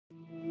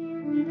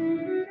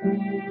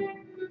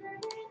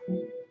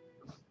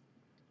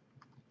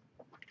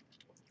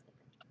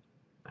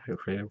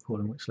Hopefully the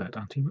recording won't slow it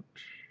down too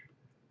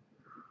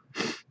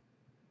much.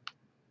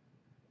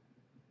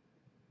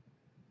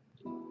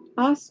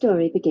 Our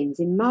story begins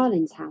in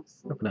Marlin's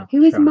house. No,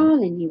 Who is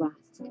Marlin, you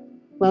ask?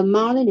 Well,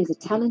 Marlin is a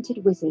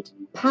talented wizard,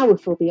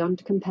 powerful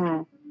beyond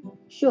compare.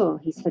 Sure,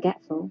 he's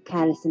forgetful,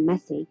 careless and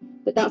messy,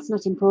 but that's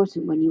not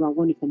important when you are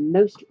one of the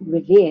most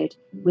revered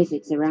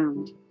wizards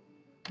around.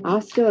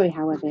 Our story,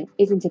 however,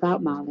 isn't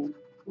about Marlin.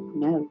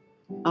 No,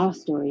 our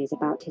story is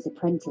about his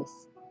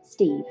apprentice,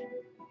 Steve.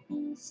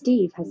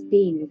 Steve has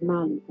been with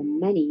Marlin for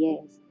many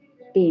years.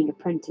 Being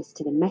apprentice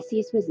to the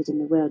messiest wizard in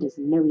the world is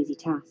no easy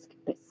task,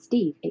 but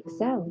Steve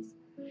excels.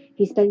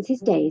 He spends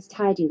his days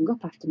tidying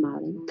up after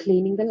Marlin,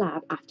 cleaning the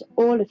lab after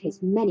all of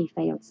his many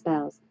failed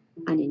spells,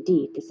 and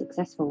indeed the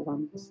successful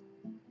ones.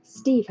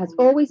 Steve has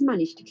always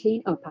managed to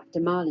clean up after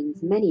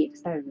Marlin's many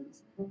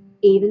experiments.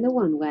 Even the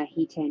one where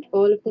he turned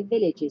all of the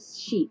villagers'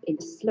 sheep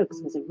into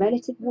slugs was a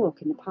relative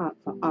walk in the park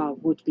for our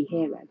would-be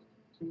hero.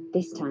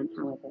 This time,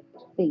 however,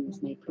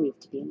 things may prove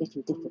to be a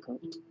little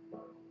difficult.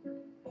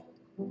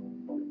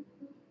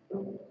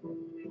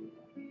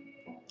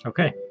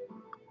 Okay,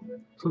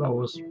 so that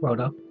was well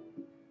done.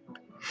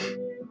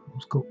 That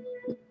was cool.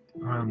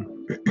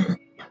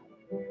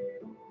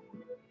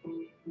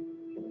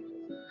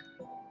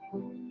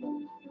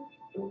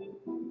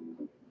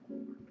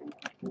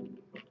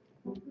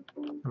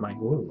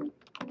 Whoa.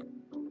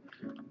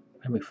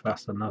 I moved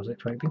faster than I was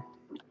expecting.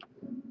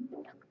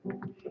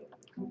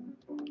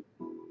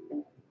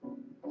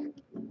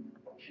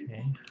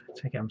 Okay, I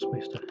take it I'm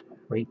supposed to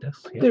read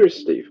this. Yep.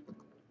 Dearest Steve,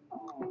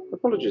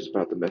 apologies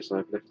about the mess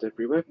I've left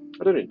everywhere.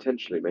 I don't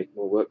intentionally make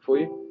more work for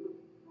you.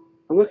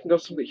 I'm working on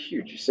something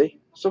huge, you see,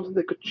 something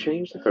that could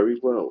change the very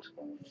world.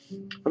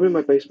 I'm in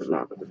my basement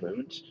lab at the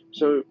moment,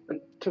 so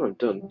until I'm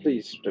done,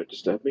 please don't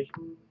disturb me.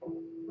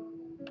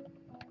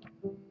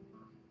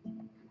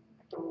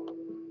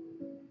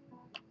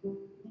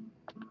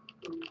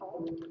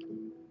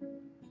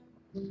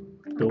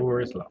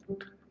 Door is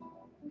locked.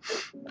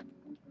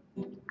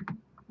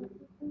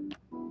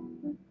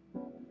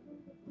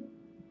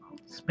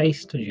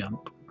 Space to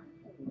jump.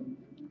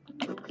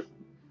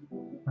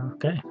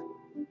 Okay.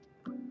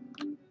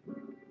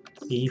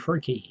 E for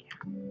key.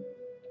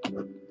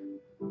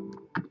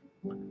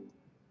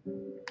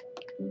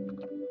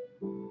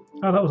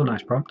 Oh, that was a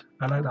nice prompt.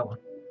 I like that one.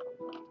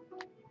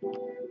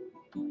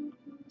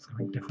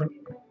 Something different.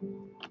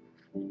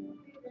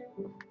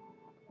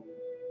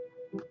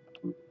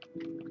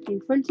 In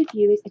front of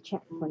you is a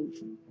checkpoint.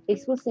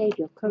 This will save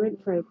your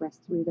current progress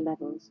through the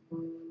levels.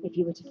 If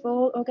you were to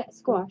fall or get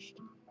squashed,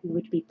 you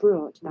would be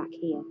brought back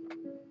here.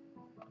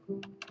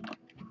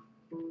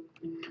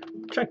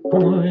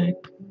 Checkpoint!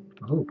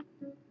 Oh,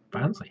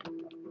 fancy.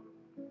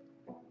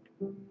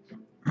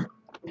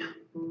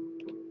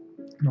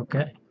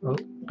 Okay. Oh,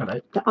 hello.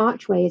 The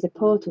archway is a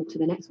portal to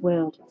the next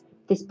world.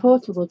 This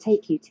portal will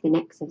take you to the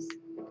Nexus.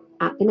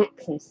 At the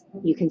Nexus,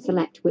 you can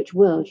select which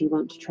world you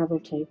want to travel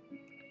to.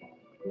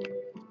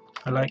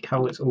 I like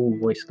how it's all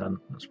voice done.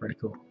 That's really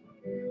cool.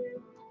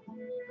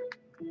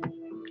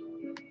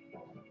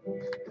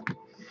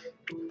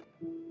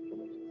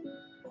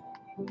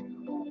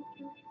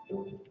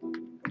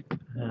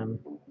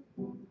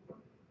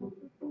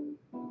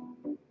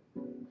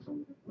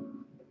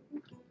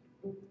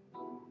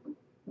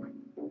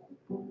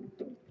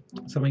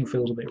 Something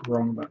feels a bit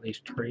wrong about these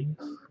trees.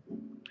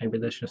 Maybe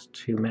there's just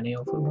too many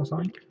of them or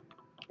something.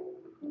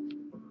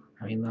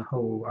 I mean, the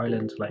whole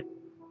island's like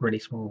really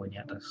small and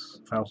yet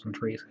there's 1,000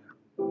 trees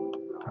here.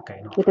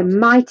 Okay, not With a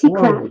mighty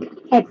Whoa. crack,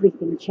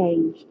 everything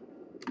changed.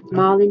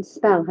 Marlin's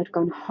spell had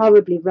gone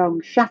horribly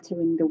wrong,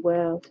 shattering the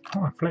world.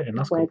 Oh, I'm floating,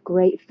 that's Where cool.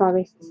 great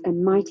forests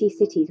and mighty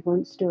cities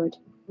once stood,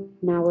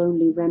 now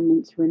only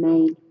remnants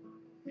remain.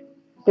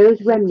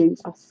 Those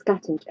remnants are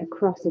scattered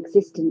across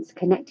existence,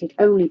 connected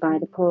only by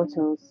the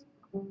portals.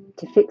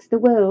 To fix the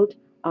world,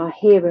 our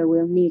hero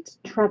will need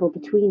to travel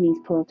between these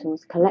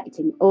portals,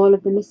 collecting all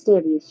of the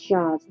mysterious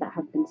shards that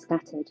have been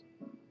scattered.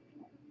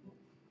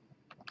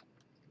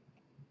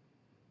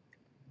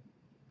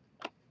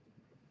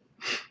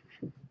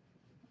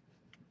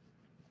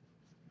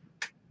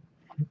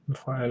 The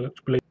fire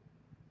looks blue.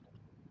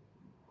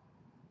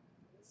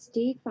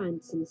 Steve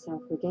finds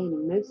himself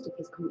regaining most of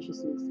his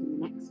consciousness in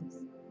the Nexus.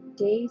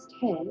 Dazed,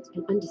 hurt,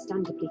 and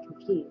understandably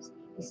confused,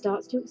 he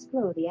starts to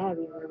explore the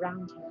area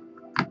around him.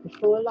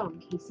 Before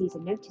long, he sees a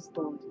notice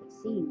board that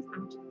seems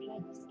out of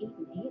place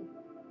even here.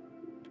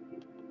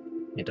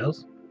 It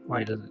does?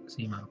 Why does it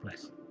seem out of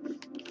place?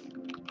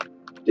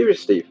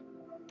 Dearest Steve,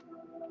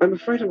 I'm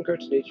afraid I'm going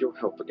to need your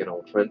help again,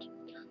 old friend.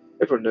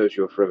 Everyone knows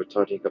you're forever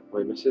tidying up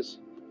my messes.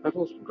 I've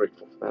always been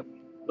grateful for that.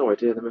 No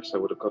idea the mess I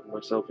would have gotten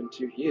myself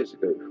into years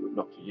ago if it were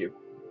not for you.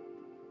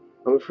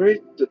 I'm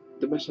afraid that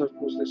the mess I've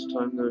caused this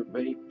time, though,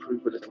 may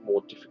prove a little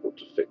more difficult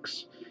to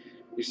fix.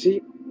 You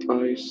see,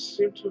 I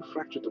seem to have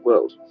fractured the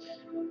world,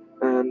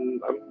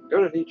 and I'm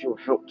going to need your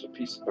help to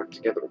piece it back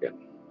together again.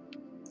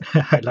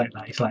 I like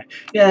that. It's like,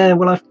 yeah,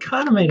 well, I've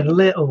kind of made a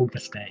little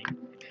mistake,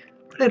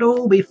 but it'll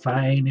all be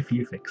fine if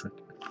you fix it.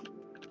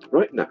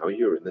 Right now,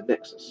 you're in the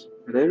Nexus,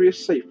 an area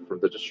safe from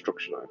the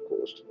destruction I have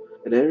caused,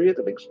 an area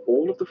that links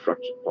all of the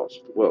fractured parts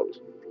of the world.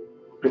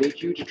 I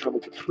need you to travel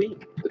between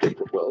the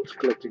different worlds,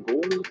 collecting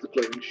all of the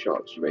glowing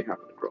shards you may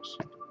happen across.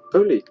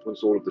 Only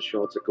once all of the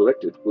shards are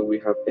collected will we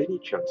have any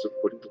chance of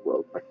putting the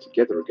world back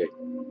together again.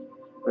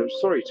 I'm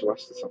sorry to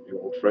ask this of you,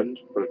 old friend,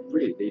 but I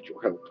really need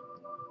your help.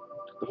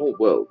 The whole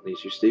world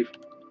needs you, Steve.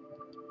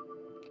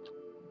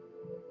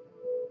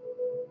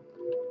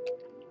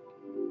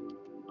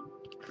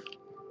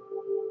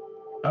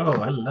 Oh,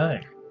 hello.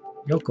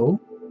 You're cool.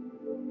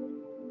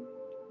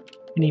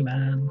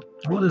 Mini-Man.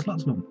 Oh, there's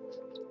lots of them.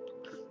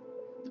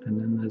 And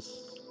then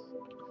there's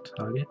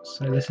targets.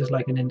 So this is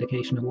like an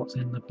indication of what's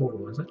in the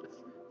portal, is it?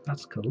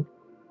 That's cool.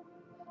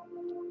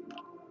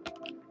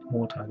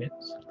 More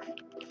targets.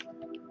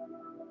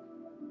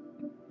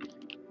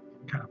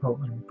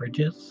 Catapult and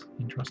bridges.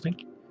 Interesting.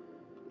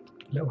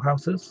 Little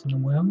houses and a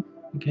worm.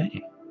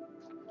 Okay.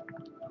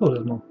 Oh,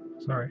 there's more.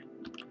 Sorry.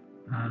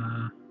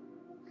 I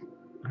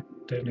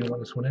don't know what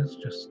this one is.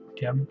 Just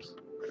gems.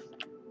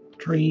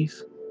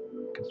 Trees.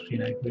 Because, you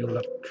know, we all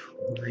love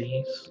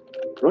trees.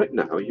 Right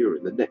now, you're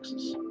in the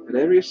Nexus, an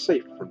area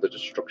safe from the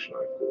destruction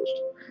I have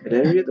caused, an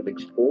area that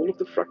links all of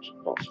the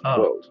fractured parts of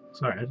the world.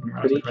 Sorry, I didn't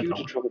I realise need I read you that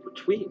to one. travel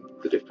between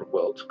the different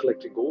worlds,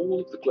 collecting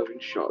all of the glowing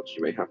shards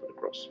you may happen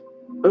across.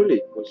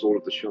 Only once all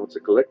of the shards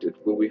are collected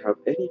will we have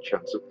any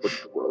chance of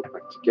putting the world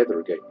back together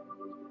again.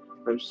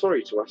 I'm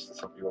sorry to ask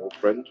this of you, old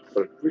friend,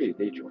 but I really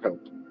need your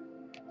help.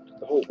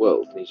 The whole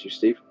world needs you,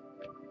 Steve.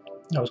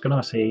 I was going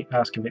to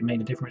ask if it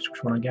made a difference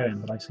which one I go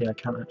in, but I see I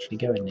can't actually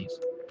go in these.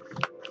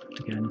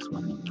 To go in this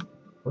one.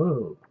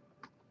 Whoa.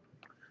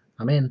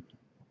 I'm in.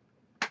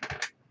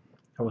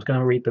 I was going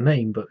to read the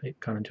name, but it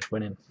kind of just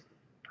went in.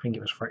 I think it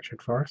was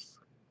Fractured Forest.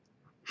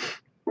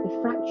 The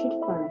Fractured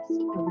Forest, a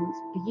once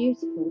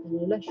beautiful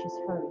and luscious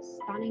forest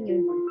spanning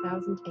over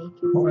 1,000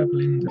 acres. What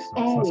Evelyn Its distance?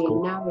 That's area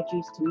cool. now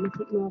reduced to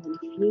nothing more than a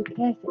few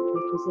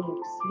perfectly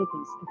preserved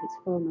slivers of its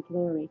former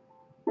glory.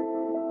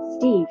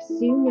 Steve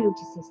soon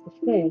notices the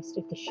first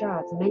of the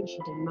shards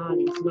mentioned in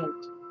Marlin's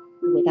note.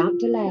 Without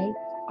delay,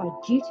 our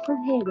dutiful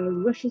hero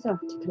rushes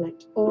off to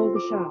collect all the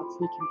shards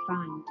he can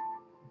find.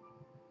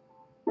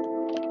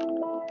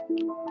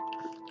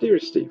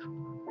 Dearest Steve,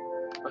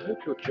 I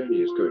hope your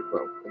journey is going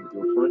well and that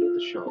you're finding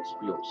the shards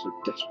we all so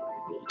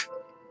desperately need.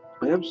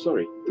 I am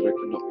sorry that I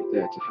cannot be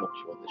there to help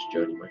you on this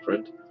journey, my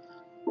friend.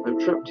 I'm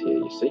trapped here,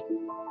 you see.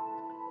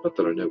 Not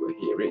that I know where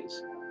here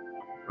is.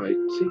 I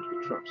seem to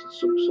be trapped in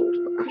some sort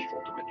of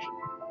astral dimension.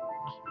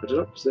 I do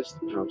not possess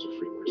the power to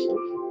free myself,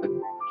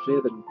 and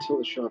fear that until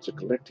the shards are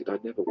collected I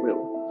never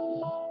will.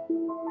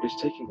 It is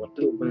taking what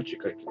little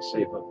magic I can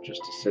save up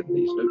just to send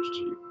these notes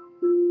to you.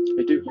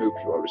 I do hope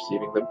you are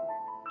receiving them.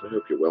 I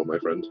hope you're well, my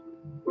friend.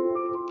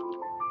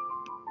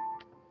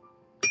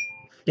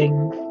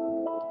 Ding,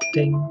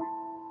 ding,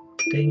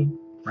 ding.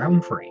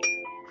 Round 3.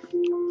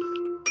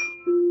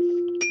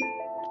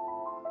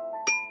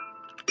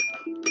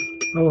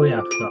 Oh yeah,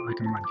 I forgot I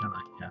can run, can't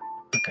I? Yeah.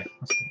 Okay,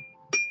 that's cool.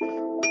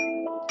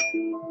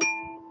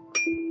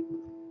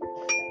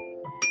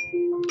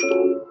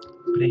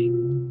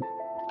 Bling.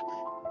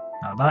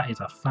 Now that is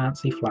a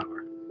fancy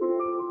flower.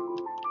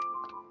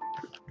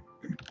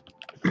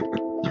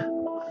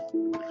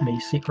 Any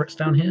secrets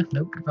down here?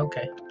 Nope.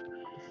 Okay.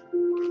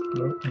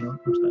 Oh, hang on,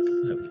 I'm stuck.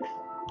 There we go.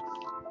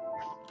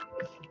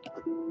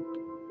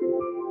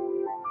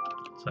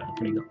 So I've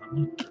already got that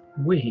one.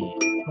 Wee!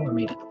 Oh, I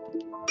made it.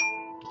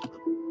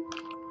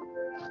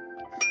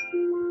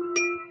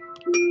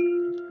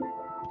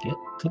 Get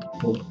to the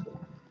portal.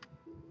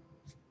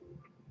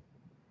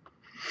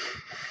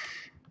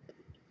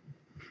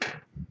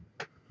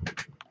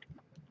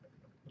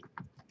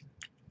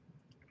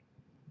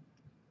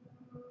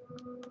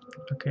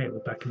 Okay, we're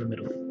back in the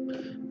middle.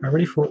 I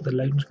really thought the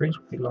loading screens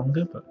would be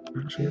longer, but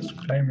actually it's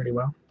playing really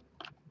well.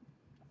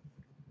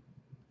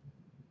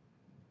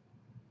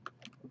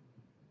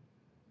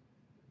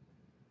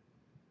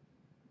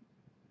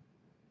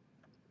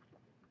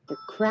 The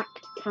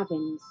cracked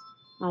cabins.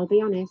 I'll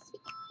be honest,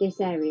 this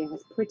area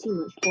has pretty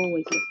much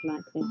always looked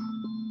like this,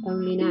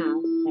 only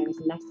now there is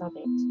less of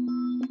it.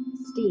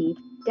 Steve,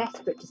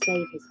 desperate to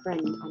save his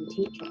friend and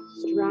teacher,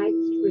 strides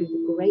through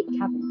the great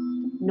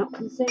cavern, not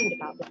concerned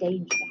about the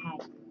dangers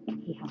ahead.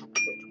 He has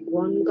but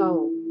one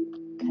goal: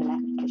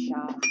 collect the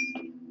shards.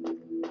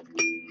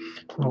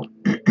 Well,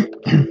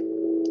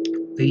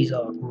 these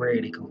are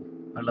really cool.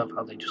 I love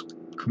how they just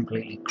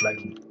completely glow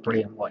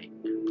brilliant white.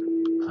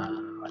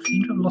 I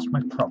seem to have lost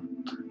my prompt.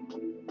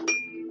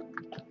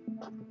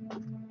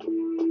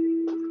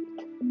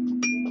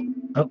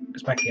 Oh,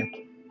 it's back again.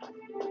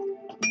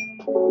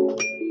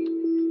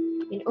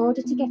 In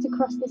order to get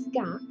across this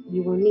gap,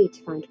 you will need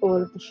to find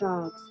all of the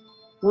shards.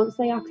 Once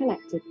they are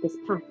collected, this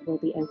path will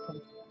be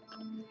open.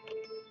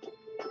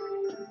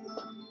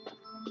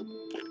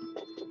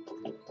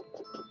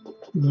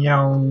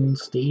 Young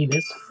Steve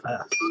is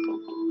first.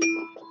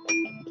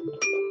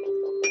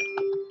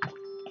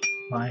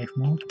 5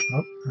 more.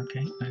 Oh,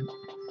 okay, no.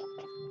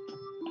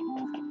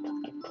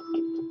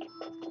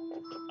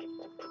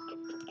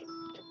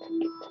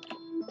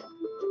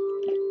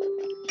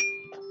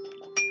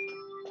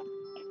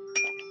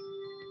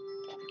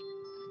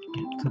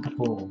 to the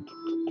pool.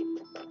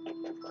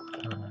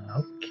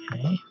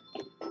 Okay.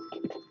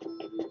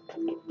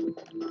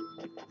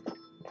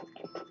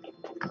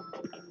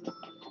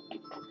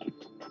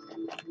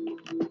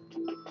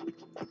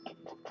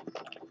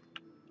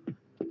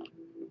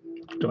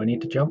 Do I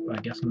need to jump? I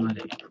guess I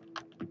do.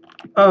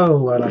 Oh,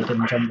 well, I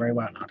didn't jump very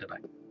well now, did I?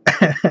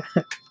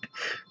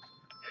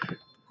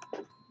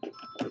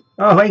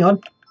 Oh, hang on.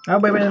 How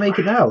am I going to make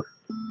it now?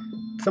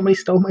 Somebody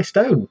stole my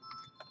stone.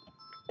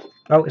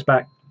 Oh, it's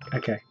back.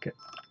 Okay, good.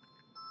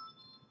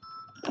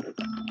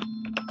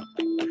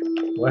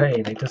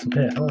 Way, they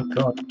disappeared. Oh,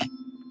 God.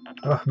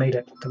 Oh, I made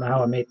it. Don't know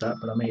how I made that,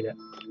 but I made it.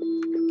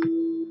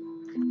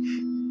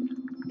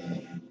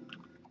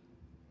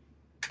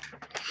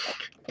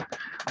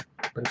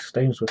 Those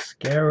stones were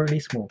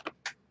scarily small.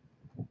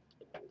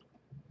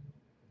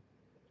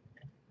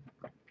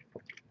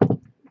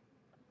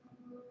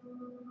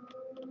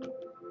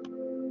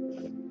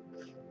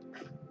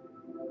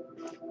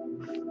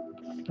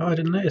 Oh, I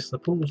didn't notice the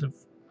pools have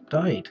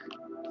died.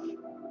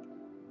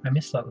 I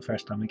missed that the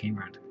first time I came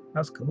around.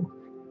 That's cool.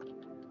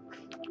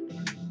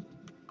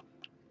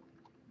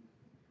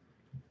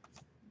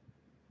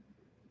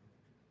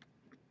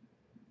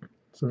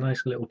 It's a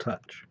nice little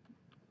touch.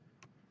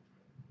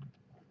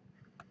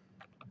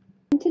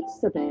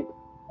 Suburb.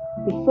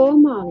 Before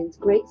Marlin's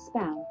great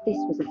spell, this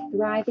was a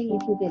thriving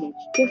little village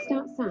just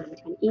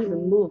outside an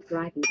even more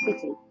thriving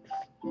city.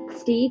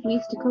 Steve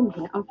used to come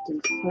here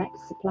often to collect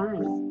supplies.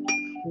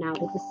 Now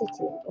that the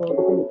city and all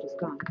the village is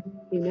gone,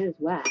 who knows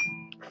where,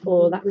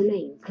 all that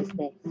remains is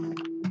this.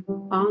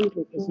 Armed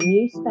with his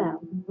new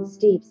spell,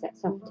 Steve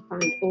sets off to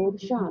find all the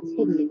shards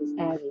hidden in this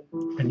area.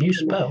 A new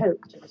spell? In the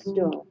hope to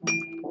restore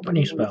What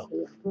new spell?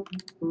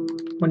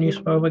 What new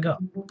spell have I got?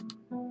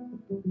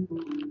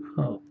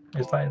 Oh,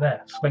 is that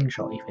there?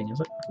 Slingshot-y thing, is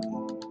it?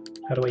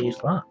 How do I use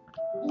that?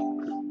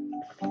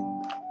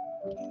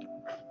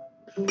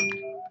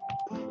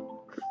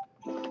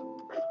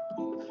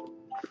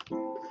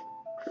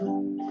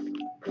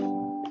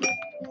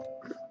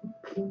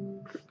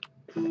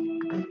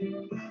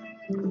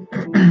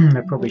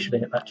 I probably should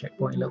have hit that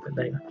checkpoint a little bit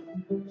later.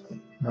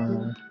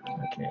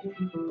 Okay.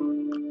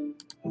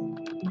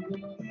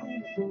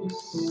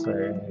 So,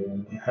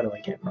 how do I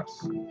get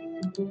across?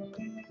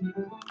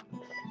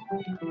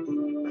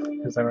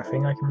 Is there a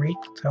thing I can read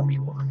to tell me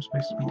what I'm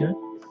supposed to be doing?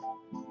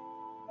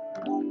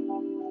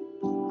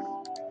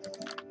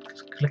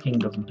 Clicking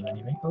doesn't do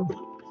anything. Oh,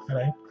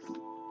 hello.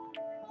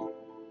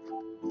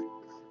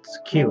 It's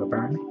Q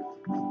apparently.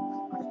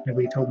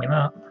 Nobody told me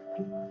that.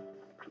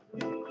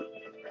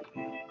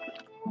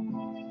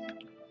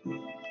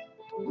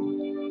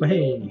 But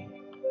hey!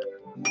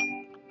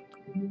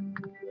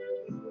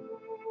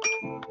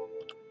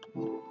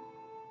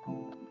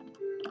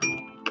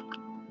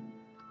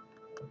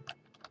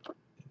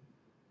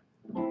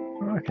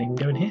 Oh, I can even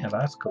go in here,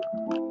 that's cool.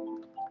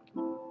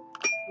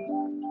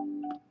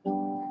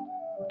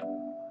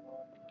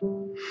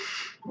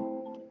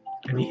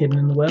 Any hidden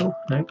in the well?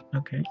 Nope,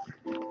 okay.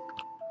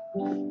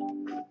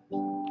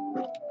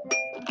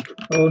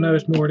 Oh no,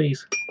 there's more of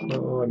these.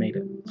 Oh, I made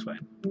it. It's fine.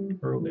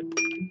 We're all good.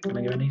 Can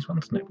I go in these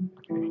ones? No.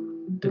 Okay.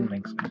 Didn't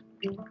think so.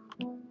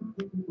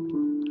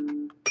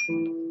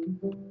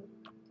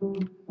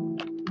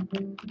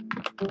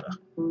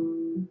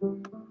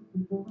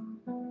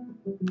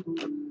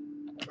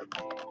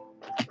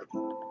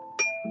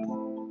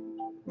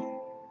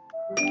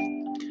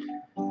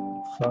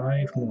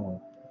 5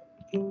 more.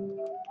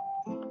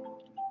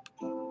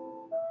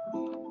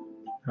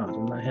 Oh,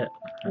 didn't that hit?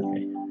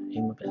 Okay.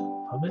 Aim a bit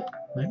of it?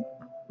 No?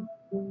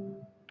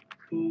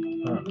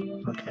 Oh,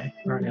 okay.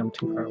 Apparently I'm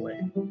too far away.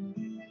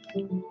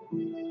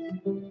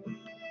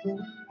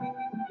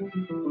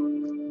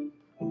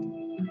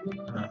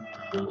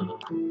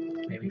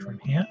 Maybe from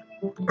here?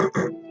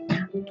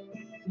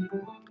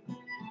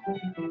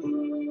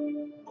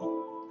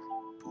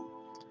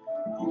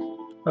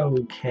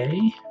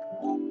 Okay.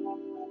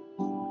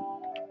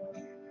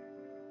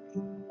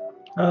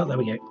 Oh, there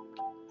we go.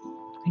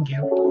 Thank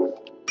you.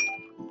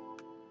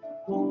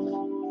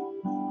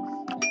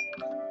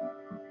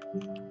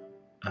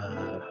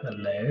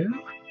 Hello?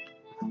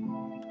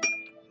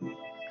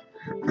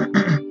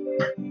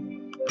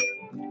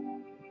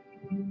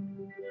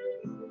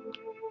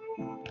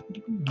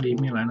 Leave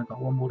me alone, I've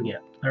got one more to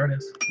get. There it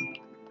is.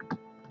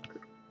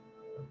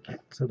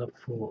 Get to the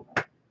pool.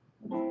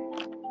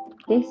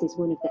 This is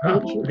one of the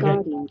ancient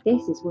guardians.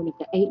 This is one of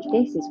the ancient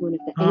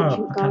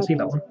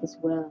guardians of this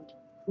world.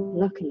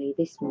 Luckily,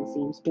 this one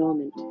seems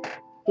dormant,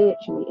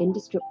 virtually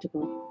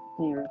indestructible.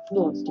 They are a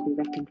force to be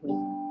reckoned with.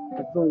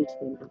 Avoid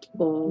them at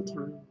all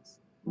times.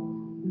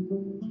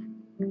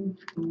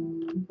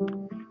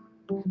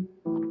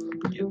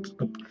 Get to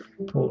the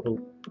portal.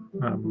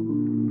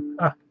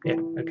 Yeah,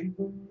 okay.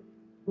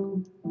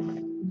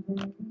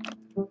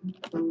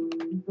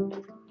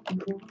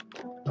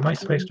 Am I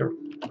supposed to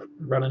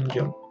run and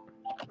jump?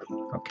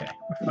 Okay,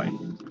 we're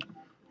fine.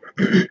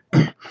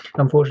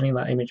 Unfortunately,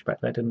 that image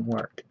back there didn't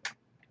work.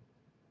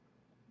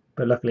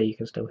 But luckily, you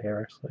can still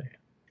hear us, so.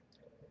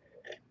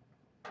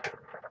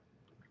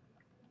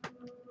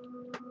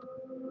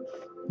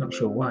 Not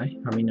sure why.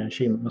 I mean, I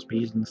assume it must be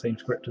using the same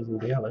script as all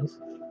the others.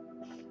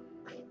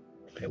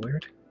 Bit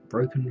weird.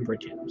 Broken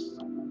bridges.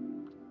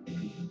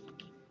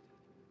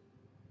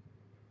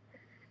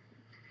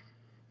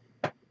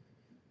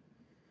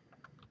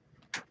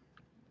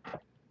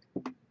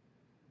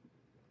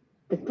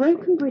 The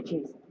broken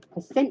bridges.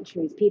 For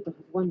centuries, people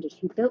have wondered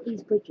who built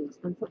these bridges,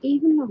 and for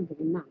even longer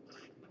than that,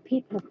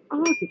 people have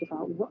argued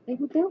about what they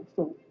were built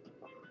for.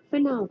 For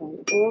now,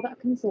 though, all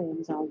that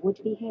concerns our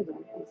would-be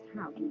hero is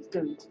how he's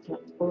going to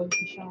collect all of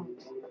the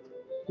shards.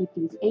 With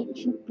these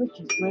ancient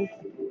bridges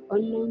broken and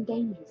unknown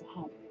dangers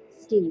ahead,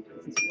 Steve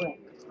has his work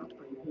cut out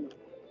for him here.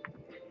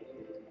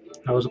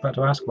 I was about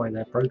to ask why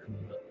they're broken,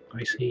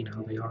 but I see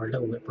now they are a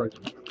little bit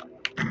broken.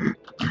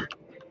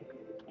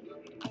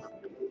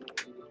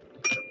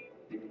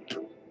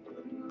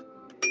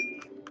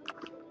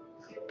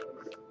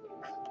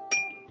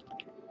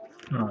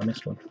 Oh, I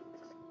missed one.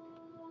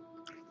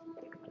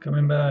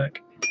 Coming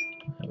back.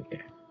 There we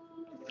go.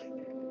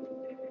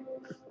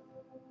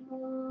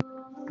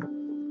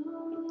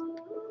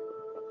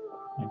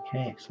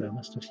 Okay, so I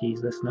must have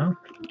used this now.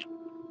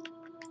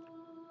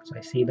 So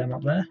I see them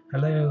up there.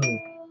 Hello!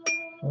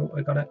 Oh,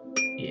 I got it.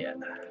 Yeah.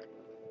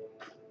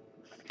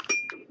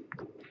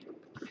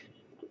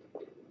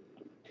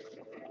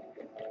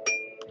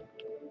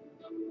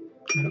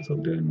 That's all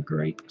doing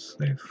great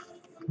so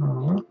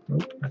far. Oh,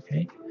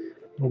 okay.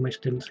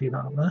 Almost didn't see that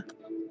up there.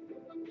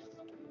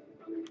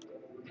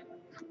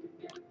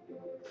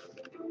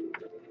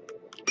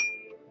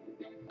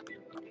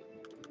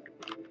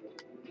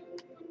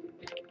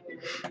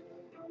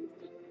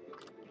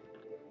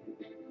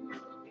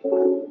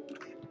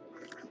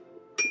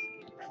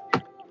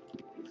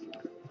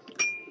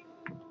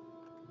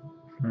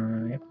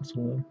 Yep, that's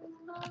all of them.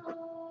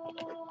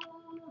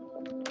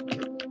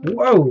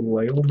 Whoa!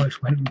 I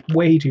almost went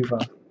way too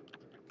far.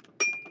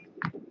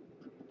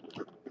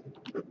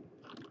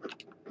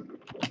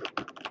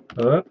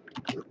 Oh,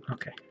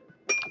 okay.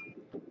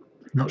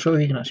 Not sure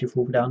if you can actually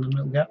fall down in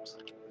little gaps.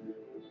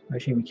 I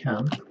assume you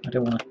can. I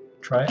don't want to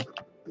try it.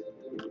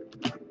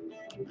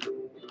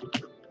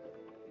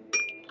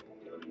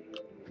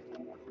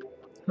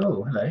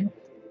 Oh, hello.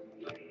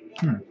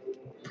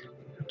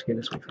 Have to go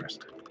this way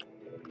first.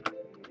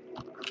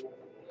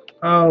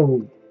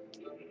 Oh!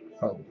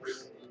 Oh.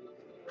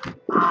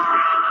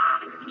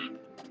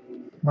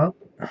 Well,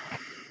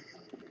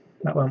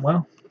 that went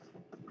well.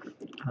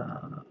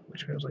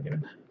 Which way was I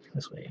going?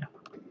 This way,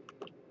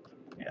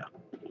 yeah.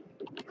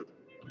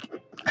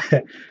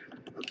 Yeah.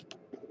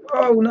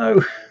 Oh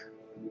no!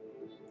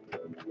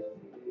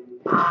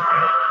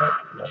 Oh,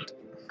 right.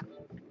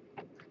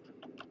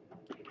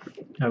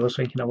 I was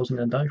thinking I wasn't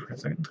going to die for a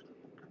second.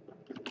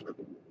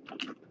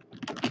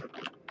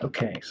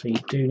 Okay, so you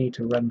do need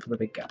to run for the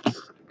big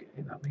gaps.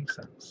 Okay, that makes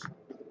sense.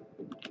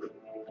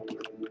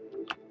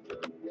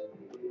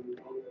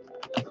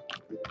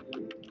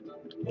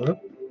 Whoop.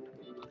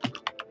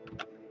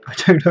 I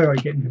don't know, I'm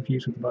getting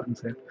confused with the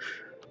buttons here.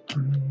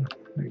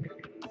 Okay.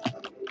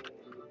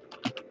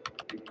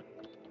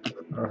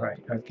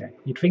 Alright, okay.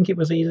 You'd think it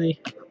was easy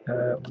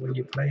when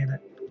you're playing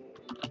it.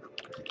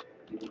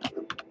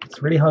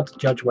 It's really hard to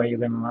judge where you're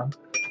going to land.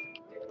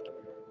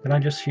 Can I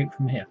just shoot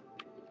from here?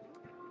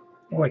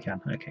 Oh, I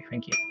can. Okay,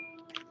 thank you.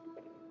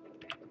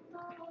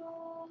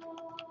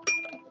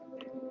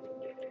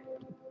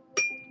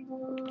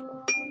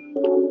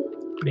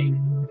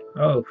 Bing.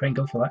 Oh, thank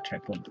God for that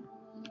checkpoint.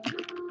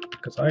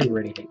 Because I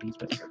really hate these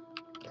bits.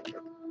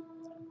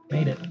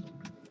 Made it.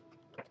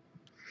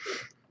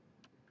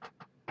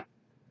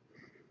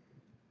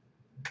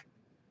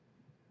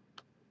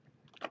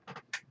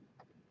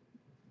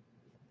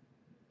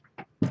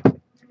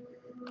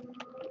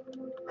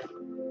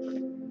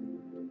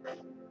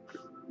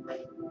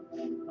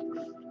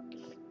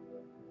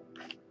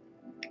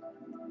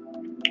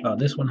 Oh,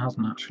 this one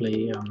hasn't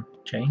actually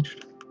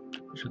changed,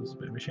 which is a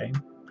bit of a shame.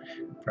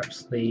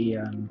 Perhaps the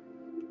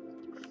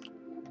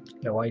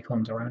little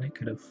icons around it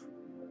could have,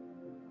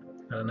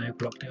 I don't know,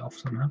 blocked it off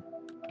somehow.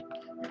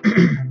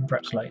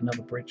 Perhaps like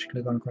another bridge could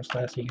have gone across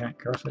there so you can't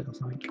cross it or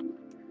something.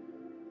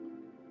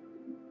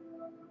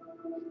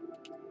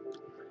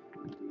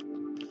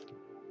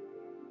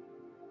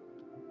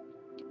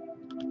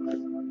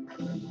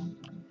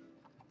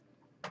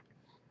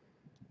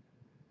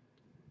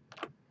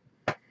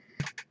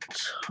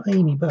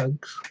 Tiny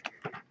bugs.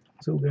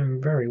 It's all going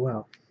very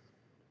well.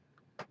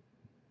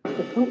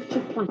 The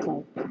Punctured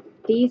Plateau.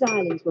 These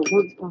islands were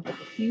once part of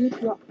a huge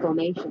rock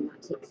formation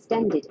that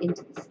extended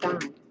into the sky.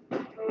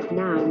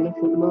 Now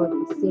nothing more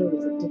than a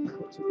series of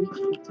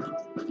difficult-to-reach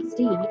plateaus.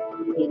 Steve,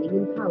 feeling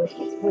empowered,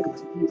 gets ready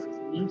to use his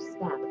new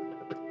spell.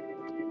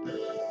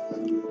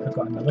 I've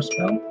got another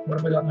spell? What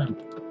have I got now?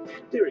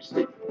 Dearest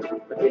Steve, I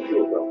hope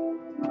you are well.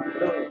 But I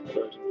have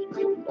burdened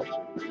you with lots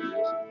of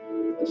years.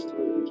 This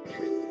time it was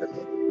very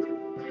heavy.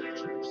 I'm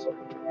truly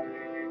sorry.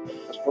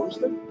 As promised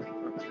then, I'm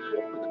going to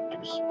offer a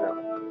new spell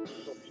to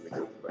help you in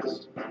your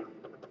quest.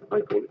 I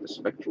call it the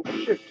Spectral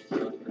Shift,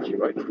 and you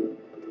right.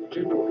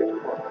 Junior will get a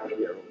mark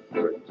here on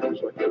the road, so I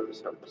hope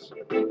this helps.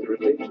 There are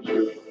dangers you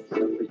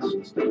will not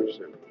should stay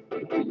soon.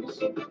 Please,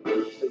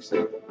 stay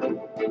safe.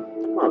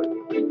 Marley.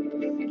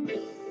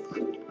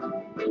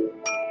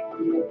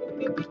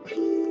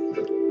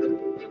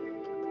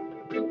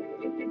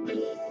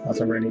 That's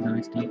a really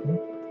nice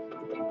default.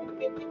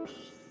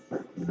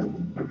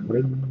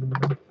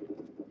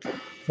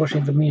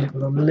 Unfortunately, the music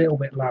was a little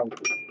bit loud,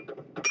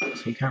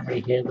 so you can't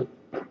really hear the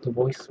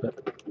voice, but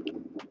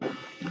I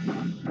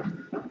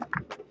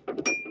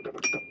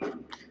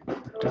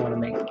don't want to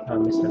make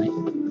miss any.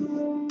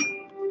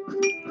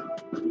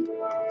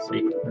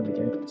 See, there we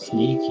go.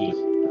 Sneaky.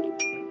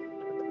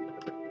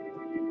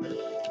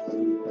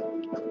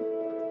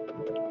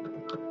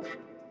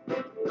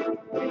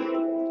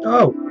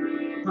 Oh!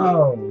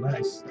 Oh,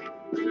 nice.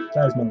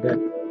 That is not good.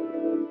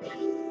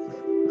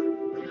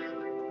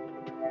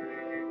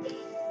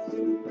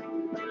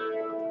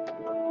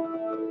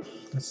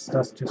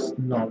 That's just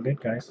not good,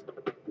 guys.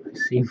 I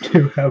seem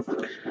to have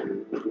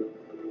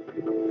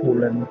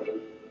fallen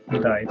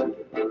and died.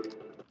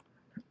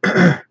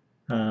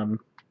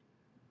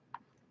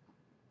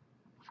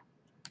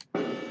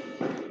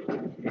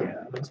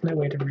 Yeah, there's no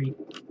way to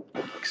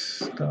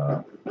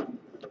restart,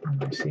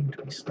 and I seem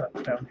to be stuck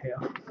down here.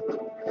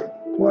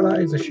 Well, that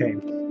is a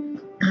shame.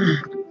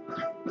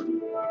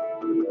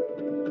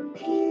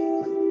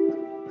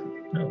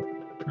 Oh,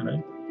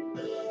 hello.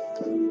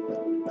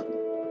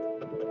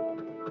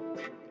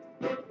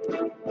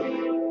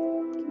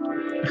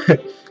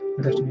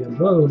 I'd have to be a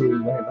whoa, where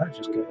did that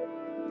just go?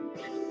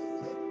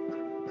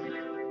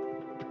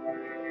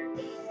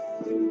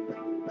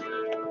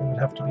 It would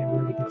have to be a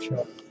really good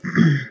shot.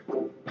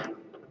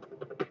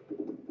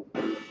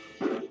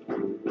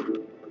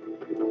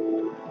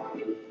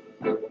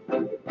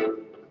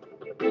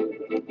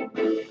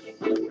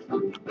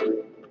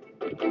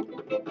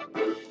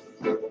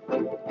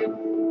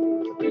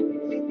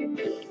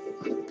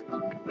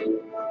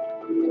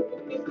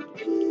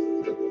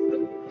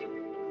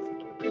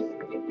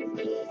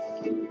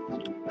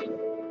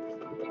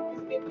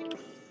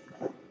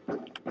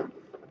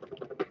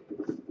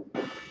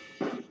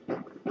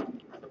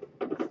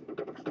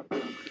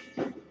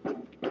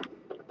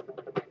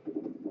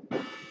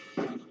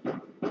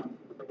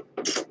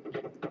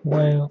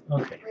 Well,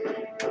 okay.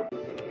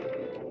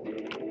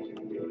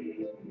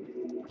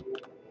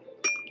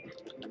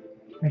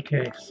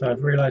 Okay, so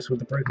I've realised with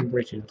the broken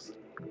bridges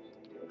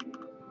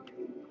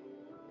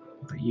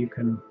that you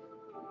can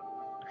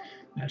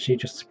actually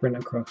just sprint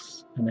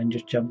across and then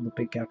just jump the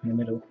big gap in the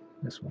middle,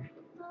 this one.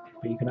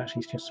 But you can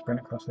actually just sprint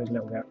across those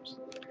little gaps.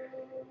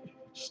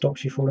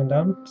 Stops you falling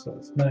down, so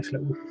it's a nice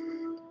little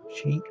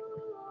cheat.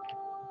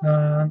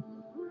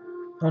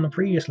 On a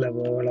previous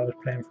level, while I was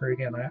playing through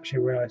again, I actually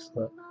realised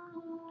that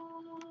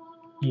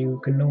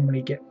you can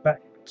normally get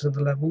back to the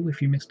level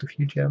if you missed a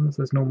few gems.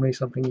 There's normally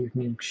something you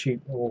can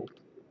shoot or,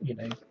 you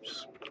know,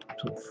 just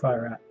sort of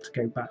fire at to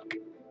go back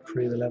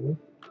through the level.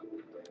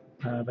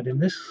 But in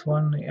this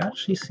one, it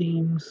actually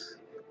seems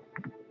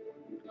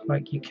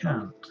like you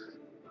can't,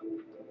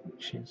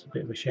 which is a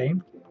bit of a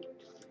shame.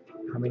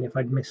 I mean, if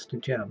I'd missed a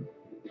gem,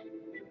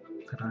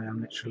 then I am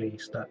literally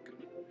stuck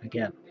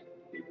again.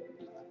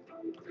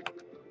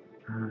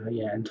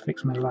 Yeah, and to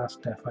fix my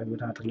last death, I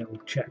would add a little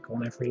check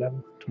on every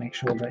level to make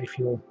sure that if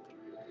you're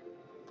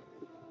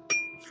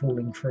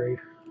falling through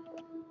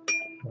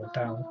or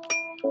down,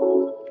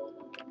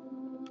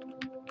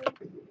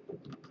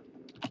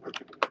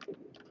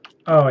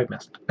 oh, I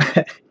missed.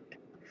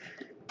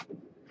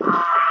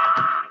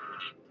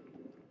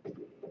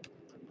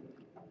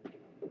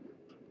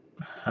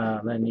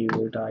 Then you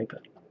will die,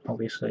 but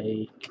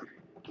obviously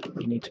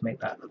you need to make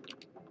that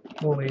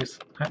always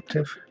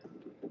active.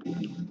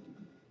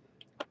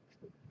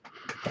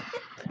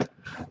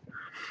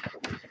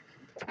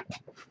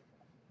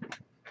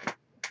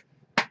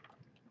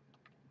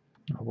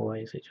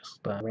 Otherwise it just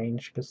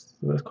range, because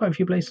there's quite a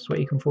few places where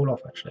you can fall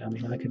off actually. I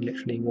mean, I could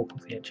literally walk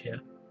off the edge here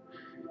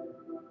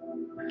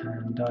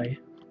and die,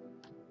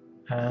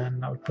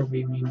 and that would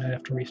probably mean I'd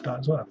have to restart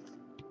as well.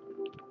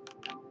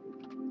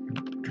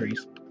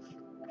 Trees.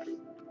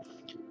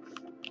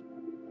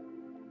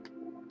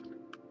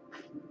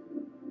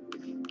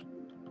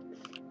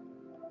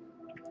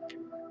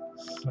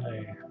 So,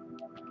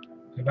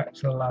 go back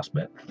to the last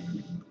bit.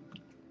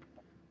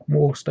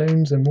 More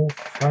stones and more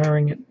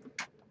firing at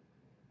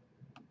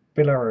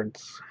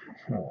billards,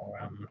 or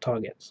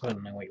targets, I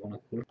don't know what you want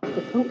to call them.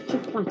 The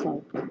Punctured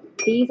Plateau.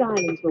 These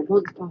islands were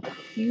once part of a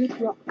huge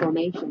rock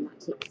formation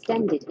that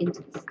extended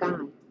into the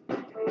sky.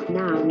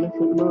 Now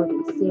nothing more than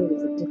a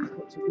series of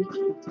difficult-to-reach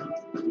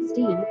plateaus.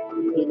 Steve,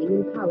 feeling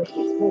empowered,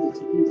 gets ready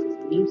to use his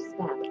new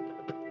spell.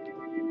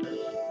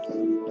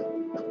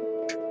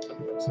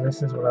 So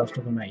this is what I was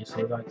talking about, you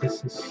see, like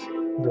this is,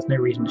 there's no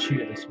reason to shoot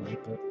at this one,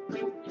 but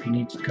if you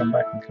need to come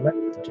back and collect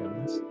the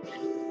gems,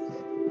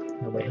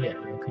 over here,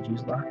 you could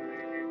use that.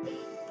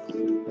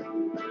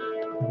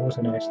 I've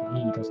also noticed that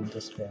he doesn't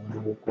disappear when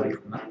I walk away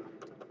from that,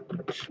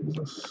 which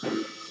is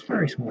a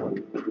very small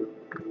look.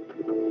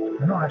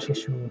 I'm not actually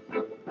sure.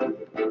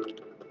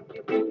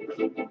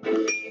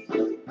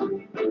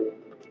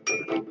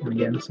 And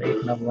again, see,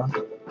 another one.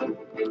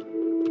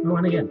 Oh,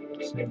 and again.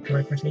 So can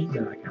I proceed?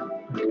 No, I can't.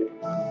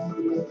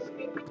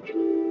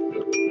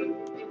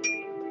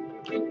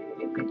 Okay.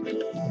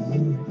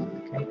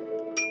 Okay.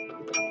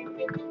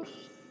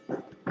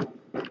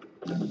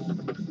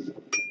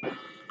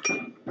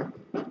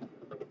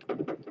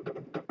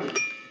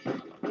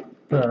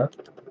 But,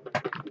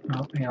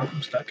 oh, hang on,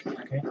 I'm stuck.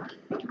 Okay.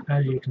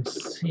 As you can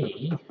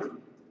see,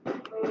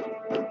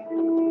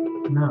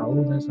 now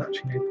there's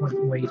actually no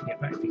point way to get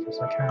back because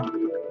I can't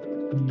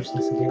use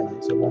this again.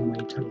 It's a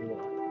one-way tunnel.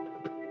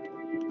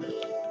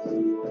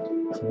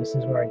 So this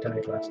is where I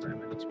died last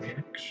time. I need to be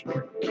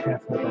extra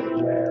careful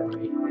about where I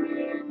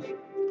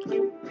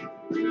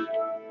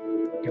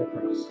go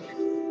across.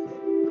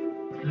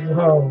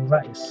 Whoa,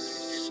 that is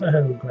so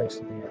close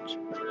to the edge.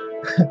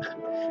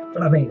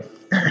 But I made it.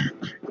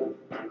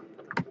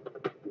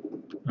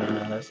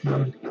 Let's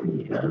go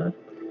here.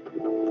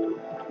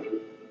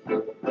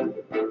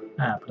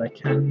 Ah, but I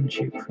can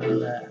shoot from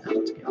there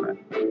to get back.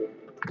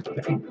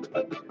 I think that's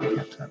back. I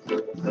can't tell.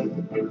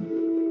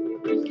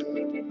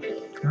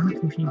 Kind of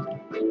confusing.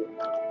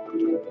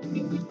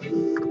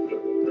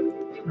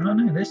 Oh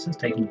no, this is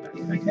taking it back.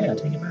 Okay, I'll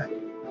take it back.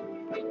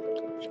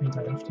 Which means I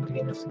have to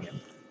do this again.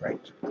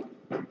 Right.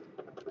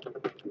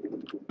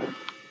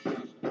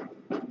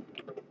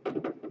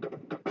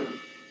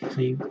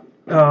 See?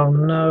 Oh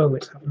no,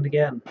 it's happened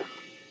again.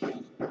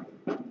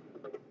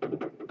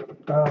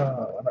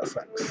 Oh, that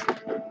sucks.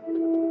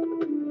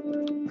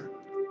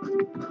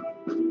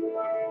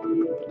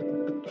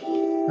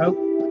 Oh,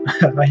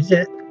 I hit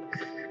it.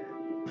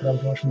 But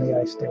unfortunately,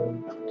 I still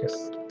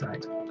just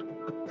died.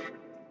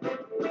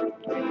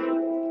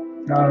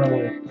 No,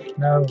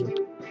 no,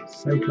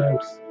 so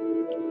close.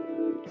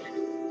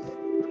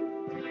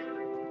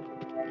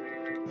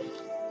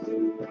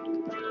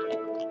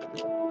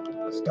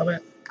 Stop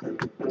it.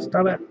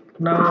 Stop it.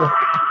 No.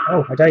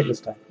 Oh, I died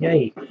this time.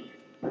 Yay.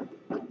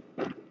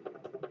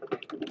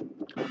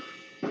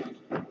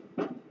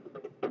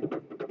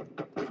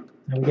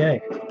 There we go.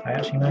 I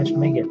actually managed to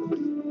make it.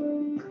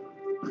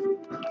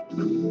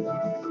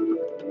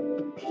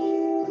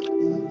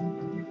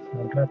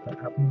 I'm glad that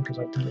happened because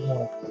I didn't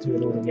want to do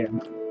it all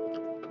again.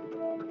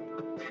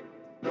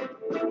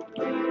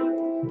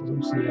 There's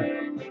also a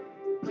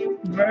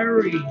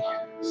very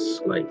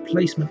slight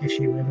placement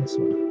issue with this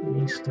one. It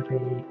needs to be,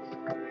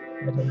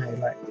 I don't know,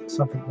 like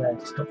something there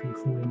to stop you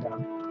falling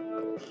down.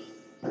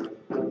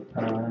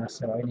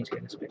 So I need to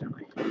get this way, don't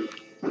I?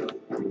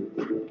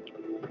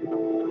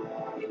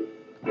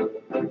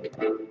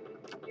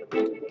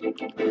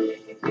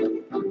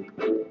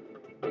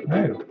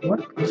 No, what?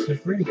 This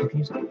is really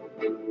confusing.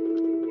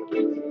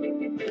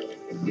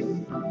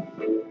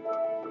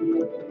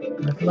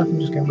 I feel like I'm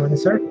just going around in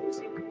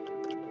circles.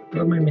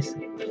 What am I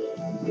missing?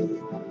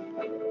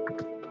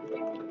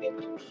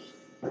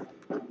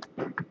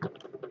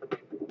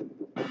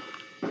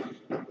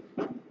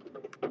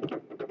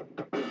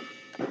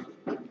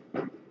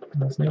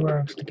 There's nowhere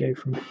else to go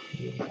from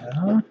here.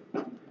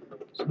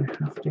 So I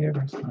have to go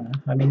across there.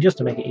 I mean, just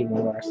to make it even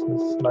worse,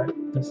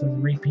 this is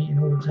repeating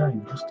all the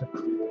time, just to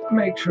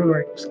make sure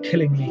it's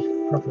killing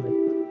me properly.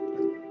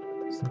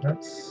 So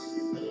that's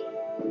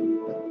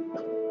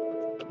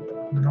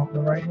not the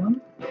right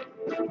one.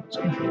 It's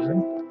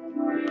confusing.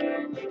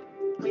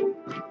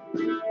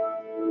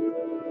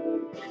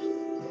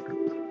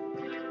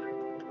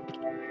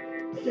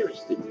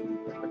 Dearest Steve,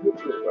 I hope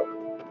you're well.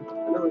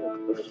 I know I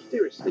have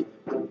dearest Steve,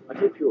 I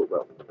hope you're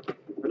well.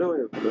 I know I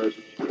have merged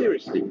with you.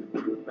 Dearest Steve, I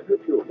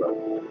hope you're well.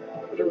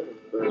 I know I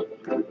have merged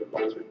with you a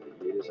lot over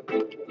the years, and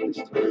this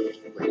time it must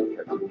be weighing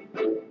heavy.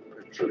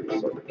 I'm truly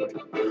sorry.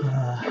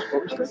 As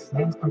promised,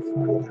 Sounds like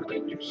fun. I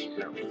can just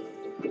now.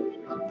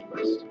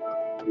 West.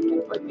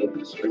 I think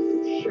the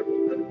spectral shift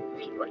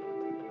is right.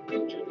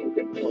 Jenny will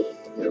get part of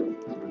the arrow.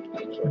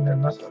 And then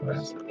that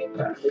flies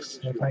back.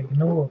 So if I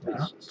ignore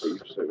that.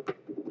 Steve, so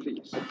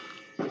please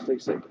stay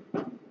safe.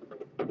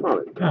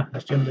 Marlin. Ah,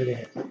 that's jumped over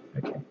here.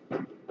 Okay.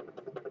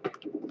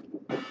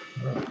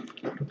 Well,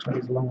 looks like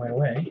it's a long way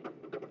away.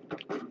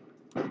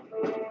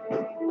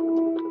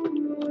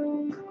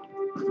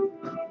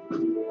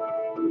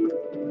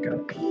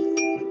 Go.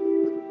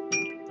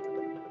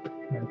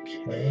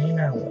 Okay,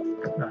 now what?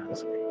 Ah,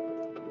 that's me.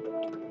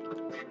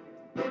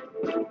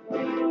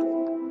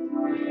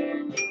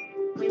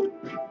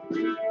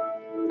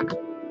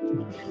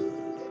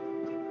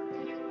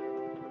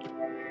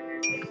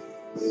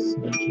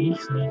 Sneaky,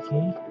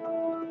 sneaky.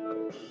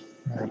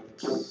 Right,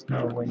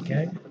 now away we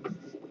go.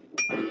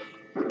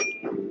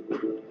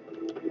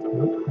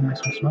 Oh,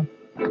 almost missed one.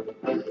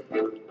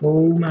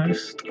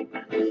 Almost.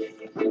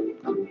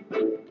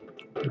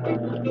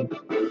 Okay.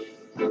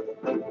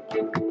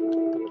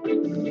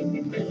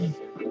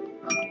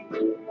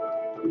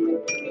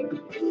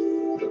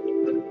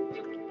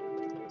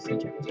 See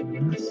Jack is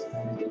doing this.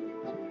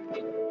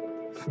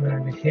 Fly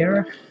over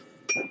here.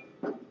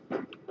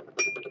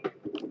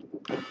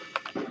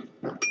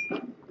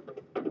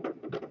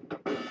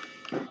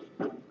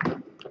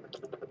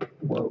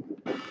 Whoa.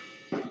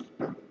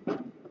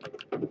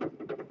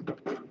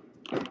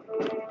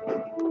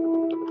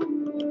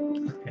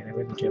 Okay, there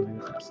was a gym, maybe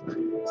that's this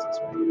way.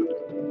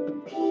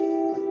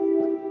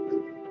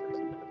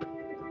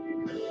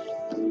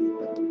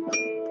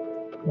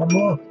 One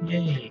more!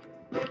 Yay!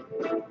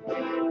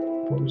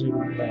 What was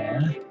even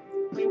there?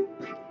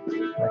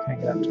 I can't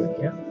get up to it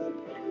yet.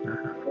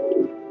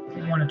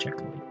 I want to check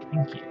it.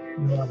 Thank you.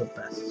 You are the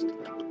best.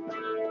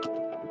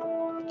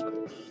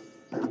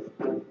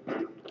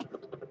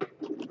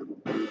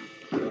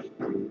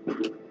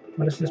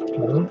 What is this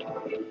puzzle?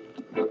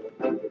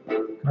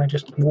 Can I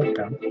just walk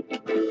down?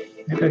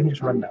 Maybe I can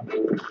just run down.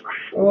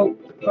 Oh,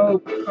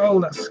 oh, oh,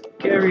 that's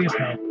scary as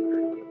hell.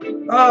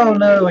 Oh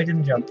no, I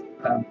didn't jump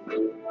down.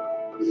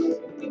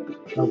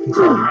 Oh, please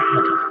tell me.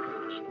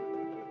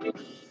 Okay.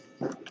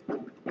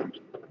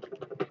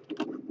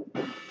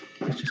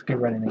 Let's just go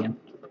running again.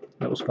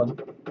 That was fun.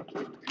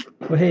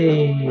 Oh,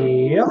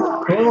 hey!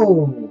 Oh!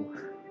 Oh!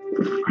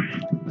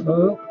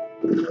 Oh!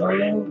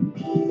 Oh!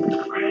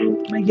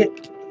 Make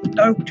it!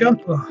 No!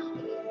 Jump! Oh.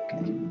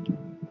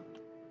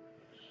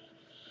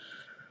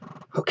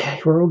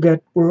 Okay, we're all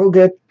good. We're all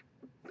good.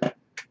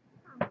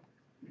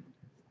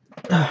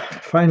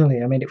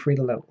 Finally, I made it through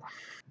the level.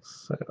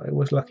 So I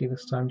was lucky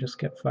this time, just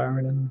kept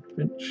firing and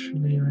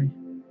eventually I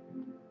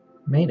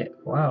made it.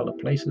 Wow, the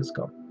place has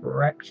got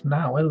wrecked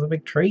now. Where's the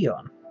big tree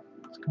gone?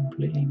 It's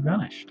completely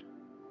vanished.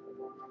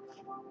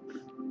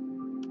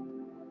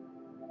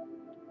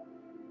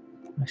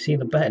 I see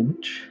the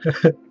bench.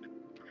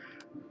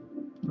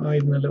 Oh,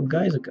 even the little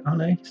guys are... Oh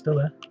no, he's still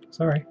there.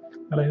 Sorry.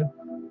 Hello.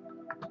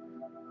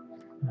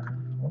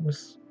 What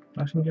was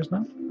flashing just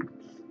now?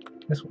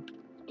 This one.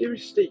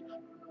 Dearest Steve,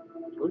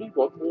 only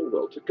one more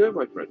world to go,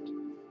 my friend.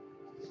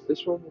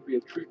 This one will be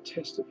a true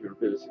test of your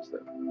abilities,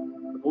 though.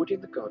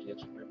 Avoiding the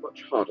Guardians will be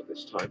much harder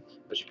this time,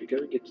 as you'll be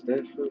going into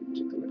their home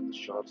to collect the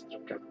shards that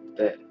have gathered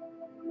there.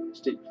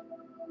 Steve,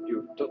 you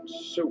have done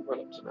so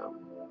well up to now.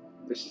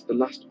 This is the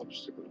last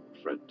obstacle,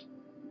 my friend.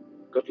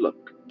 Good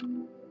luck.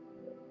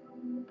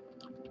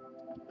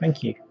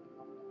 Thank you.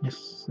 You're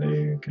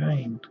so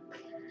kind.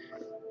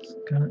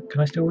 Can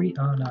I still read?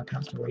 Oh no, I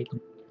can't still read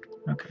them.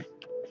 Okay.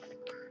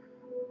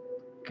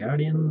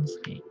 Guardians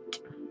 8.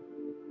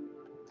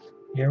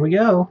 Here we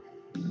go.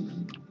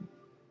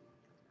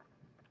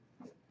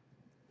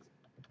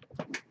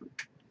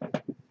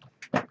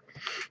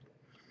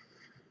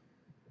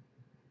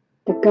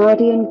 The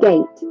Guardian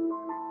Gate.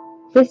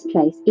 This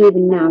place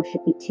even now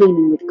should be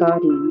teeming with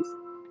Guardians.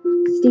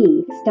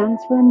 Steve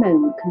stands for a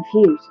moment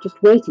confused,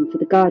 just waiting for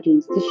the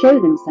Guardians to show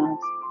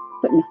themselves,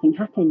 but nothing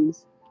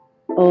happens.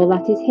 All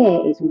that is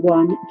here is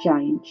one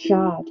giant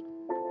shard.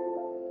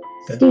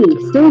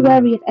 Steve, still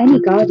wary of any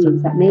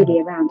Guardians that may be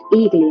around,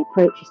 eagerly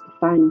approaches the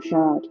final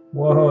shard.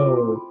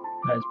 Whoa,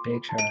 that is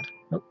big shard.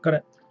 Oh, got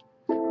it.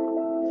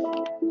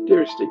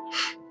 Dearest Steve,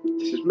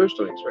 this is most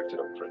unexpected,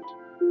 old friend.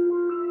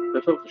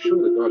 I felt for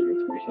sure the Guardians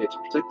would be here to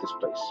protect this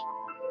place.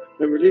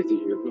 I'm relieved that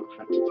you have not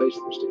had to face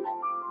them, Steve.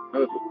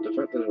 However, the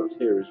fact that they're not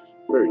here is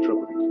very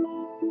troubling.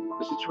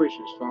 The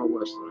situation is far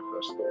worse than I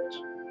first thought.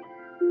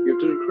 You have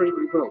done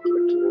incredibly well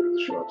collecting all of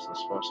the shards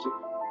thus far,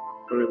 Steve,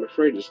 but I'm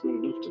afraid it's not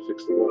enough to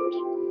fix the world.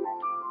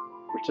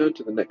 Return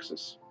to the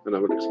Nexus, and I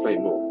will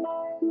explain more.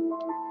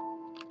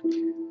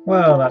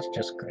 Well, that's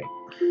just great.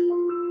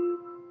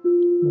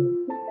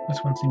 Ooh, this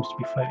one seems to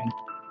be floating.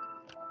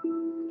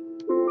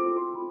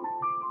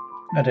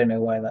 I don't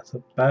know why that's a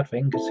bad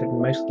thing,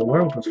 considering most of the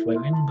world was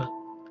floating, but...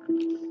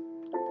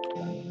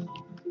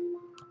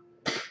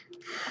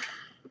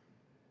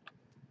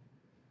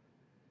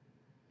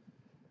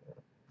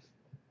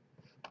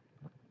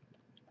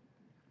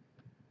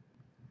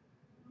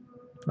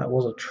 That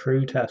was a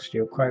true test,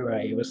 you're quite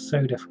right. It was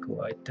so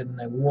difficult, I didn't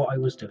know what I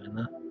was doing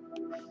there.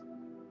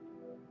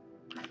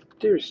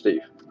 Dearest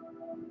Steve,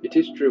 it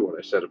is true what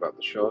I said about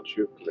the shards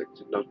you have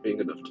collected not being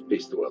enough to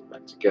piece the world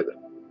back together.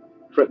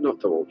 Fret not,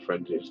 though, old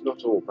friend, it is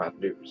not all bad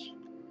news.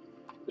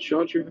 The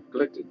shards you have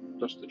collected,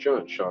 plus the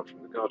giant shard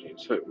from the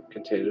Guardian's home,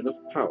 contain enough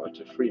power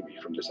to free me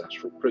from this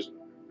astral prison,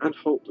 and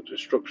halt the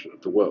destruction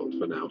of the world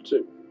for now,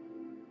 too.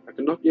 I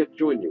cannot yet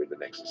join you in the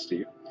Nexus,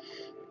 Steve,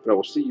 but I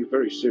will see you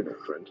very soon,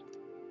 old friend.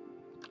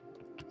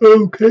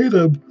 Okay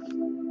then.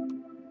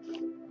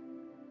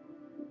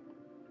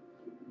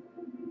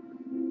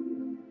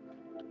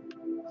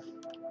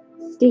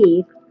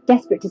 Steve,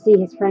 desperate to see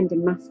his friend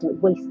and master,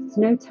 wastes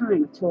no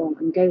time at all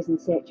and goes in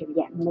search of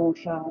yet more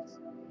shards.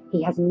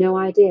 He has no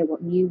idea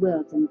what new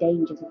worlds and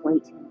dangers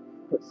await him,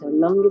 but so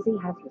long as he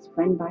has his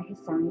friend by his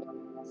side,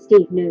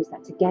 Steve knows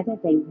that together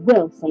they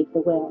will save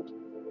the world.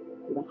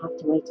 He will have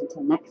to wait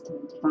until next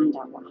time to find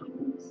out what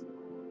happens.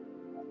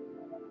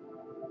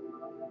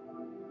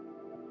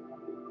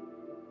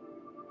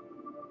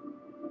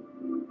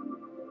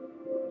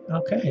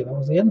 Okay, that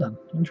was the end then.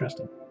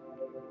 Interesting.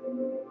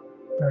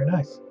 Very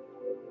nice.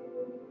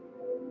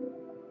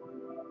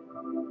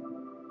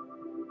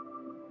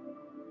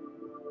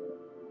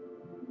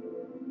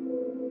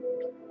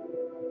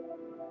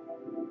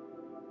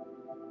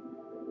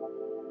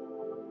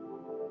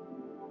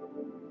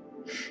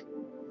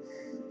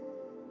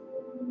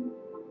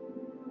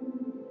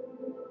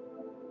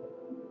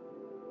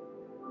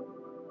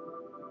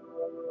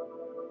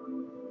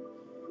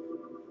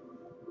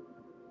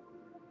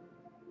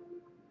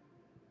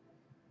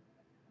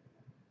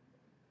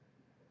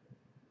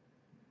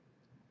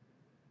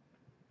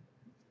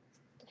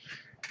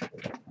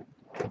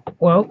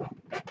 Well,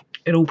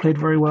 it all played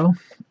very well.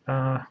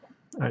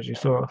 As you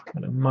saw, I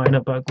had a minor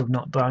bug with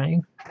not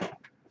dying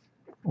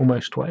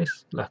almost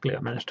twice. Luckily, I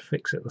managed to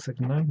fix it the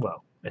second time.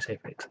 Well, I say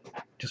fix it,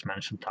 just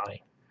managed to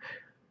die.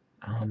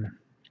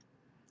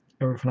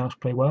 Everything else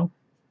played well.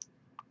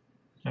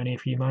 Only a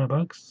few minor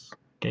bugs.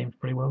 Game's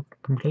pretty well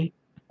complete.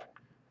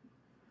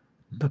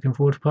 Looking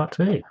forward to part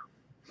 2.